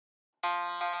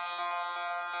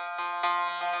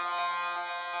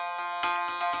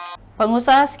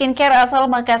Pengusaha skincare asal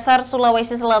Makassar,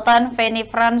 Sulawesi Selatan, Fenny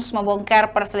Frans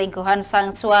membongkar perselingkuhan sang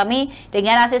suami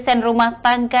dengan asisten rumah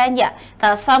tangganya.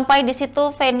 Tak sampai di situ,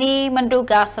 Fenny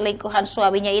menduga selingkuhan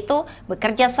suaminya itu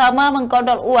bekerja sama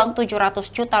menggondol uang 700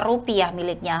 juta rupiah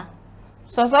miliknya.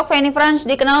 Sosok Fenny Frans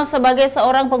dikenal sebagai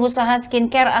seorang pengusaha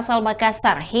skincare asal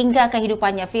Makassar hingga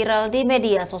kehidupannya viral di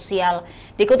media sosial.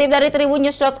 Dikutip dari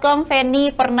tribunnews.com, Fenny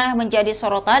pernah menjadi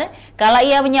sorotan kala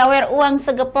ia menyawer uang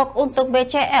segepok untuk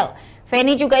BCL.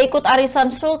 Fenny juga ikut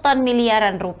arisan Sultan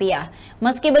miliaran rupiah.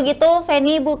 Meski begitu,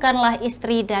 Fenny bukanlah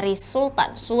istri dari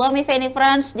Sultan. Suami Fenny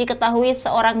Frans diketahui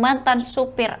seorang mantan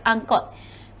supir angkot.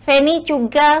 Fenny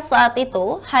juga saat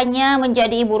itu hanya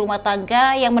menjadi ibu rumah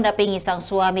tangga yang mendampingi sang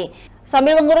suami.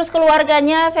 Sambil mengurus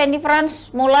keluarganya, Fenny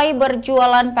Frans mulai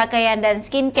berjualan pakaian dan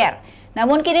skincare.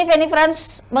 Namun kini Fenny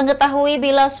Frans mengetahui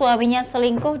bila suaminya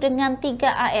selingkuh dengan 3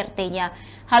 ART-nya.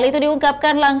 Hal itu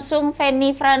diungkapkan langsung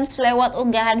Fenny Frans lewat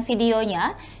unggahan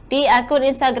videonya di akun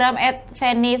Instagram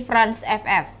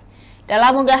 @FennyFransFF.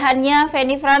 Dalam unggahannya,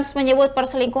 Fenny Frans menyebut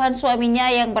perselingkuhan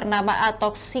suaminya yang bernama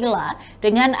Atoksila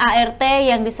dengan ART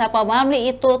yang disapa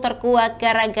Mamli itu terkuak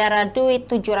gara-gara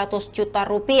duit 700 juta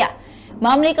rupiah.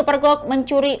 Mamli Kepergok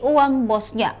mencuri uang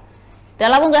bosnya.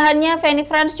 Dalam unggahannya, Fenny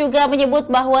Frans juga menyebut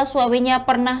bahwa suaminya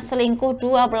pernah selingkuh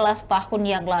 12 tahun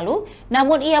yang lalu,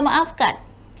 namun ia maafkan.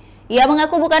 Ia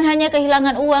mengaku bukan hanya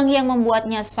kehilangan uang yang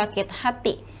membuatnya sakit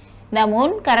hati,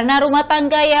 namun karena rumah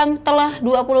tangga yang telah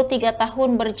 23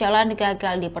 tahun berjalan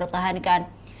gagal dipertahankan.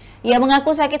 Ia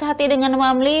mengaku sakit hati dengan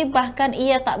Mamli, bahkan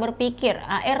ia tak berpikir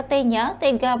ART-nya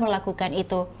tega melakukan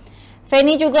itu.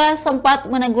 Fenny juga sempat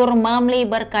menegur Mamli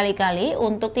berkali-kali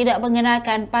untuk tidak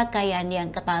mengenakan pakaian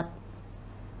yang ketat.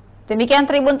 Demikian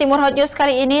Tribun Timur Hot News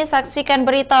kali ini. Saksikan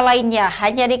berita lainnya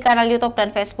hanya di kanal YouTube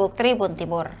dan Facebook Tribun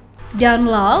Timur.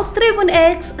 Download Tribun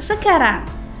X sekarang,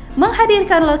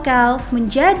 menghadirkan lokal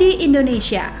menjadi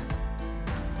Indonesia.